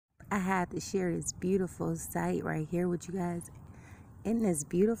I had to share this beautiful sight right here with you guys. Isn't this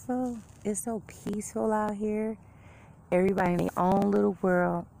beautiful? It's so peaceful out here. Everybody in their own little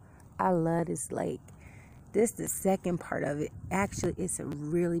world. I love this lake. This is the second part of it. Actually, it's a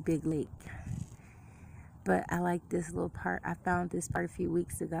really big lake. But I like this little part. I found this part a few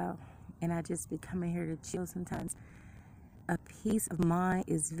weeks ago. And I just be coming here to chill sometimes. A peace of mind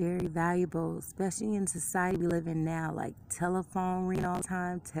is very valuable, especially in society we live in now, like telephone ringing all the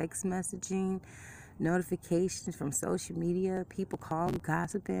time, text messaging, notifications from social media, people calling,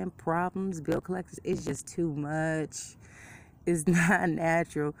 gossiping, problems, bill collectors. It's just too much. It's not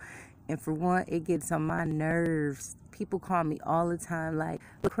natural. And for one, it gets on my nerves. People call me all the time like,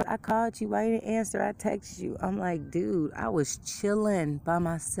 look, I called you, why you didn't answer? I texted you. I'm like, dude, I was chilling by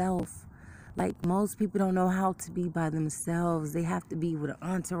myself. Like, most people don't know how to be by themselves. They have to be with an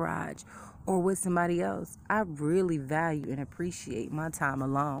entourage or with somebody else. I really value and appreciate my time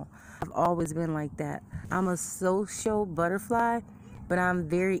alone. I've always been like that. I'm a social butterfly, but I'm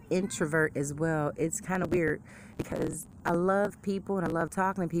very introvert as well. It's kind of weird because I love people and I love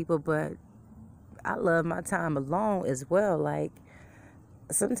talking to people, but I love my time alone as well. Like,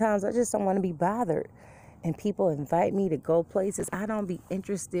 sometimes I just don't want to be bothered. And people invite me to go places I don't be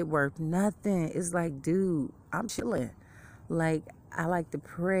interested worth nothing. It's like, dude, I'm chilling. Like, I like to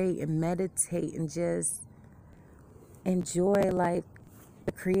pray and meditate and just enjoy like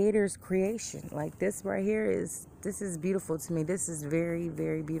the creator's creation. Like, this right here is beautiful to me. This is very,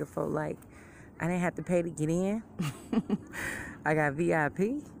 very beautiful. Like, I didn't have to pay to get in. I got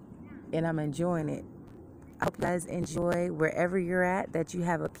VIP and I'm enjoying it. I hope you guys enjoy wherever you're at, that you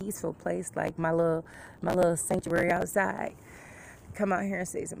have a peaceful place like my little sanctuary outside. Come out here and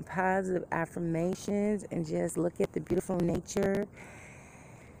say some positive affirmations and just look at the beautiful nature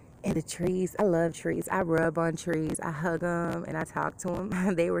and the trees. I love trees. I rub on trees. I hug them and I talk to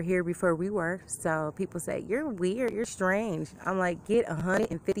them. They were here before we were. So people say, you're weird, you're strange. I'm like, get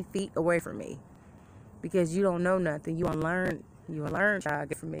 150 feet away from me because you don't know nothing. You want to learn, child,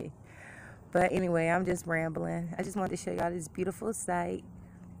 get from me. But anyway, I'm just rambling. I just wanted to show y'all this beautiful sight.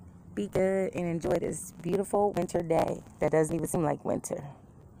 Be good and enjoy this beautiful winter day that doesn't even seem like winter.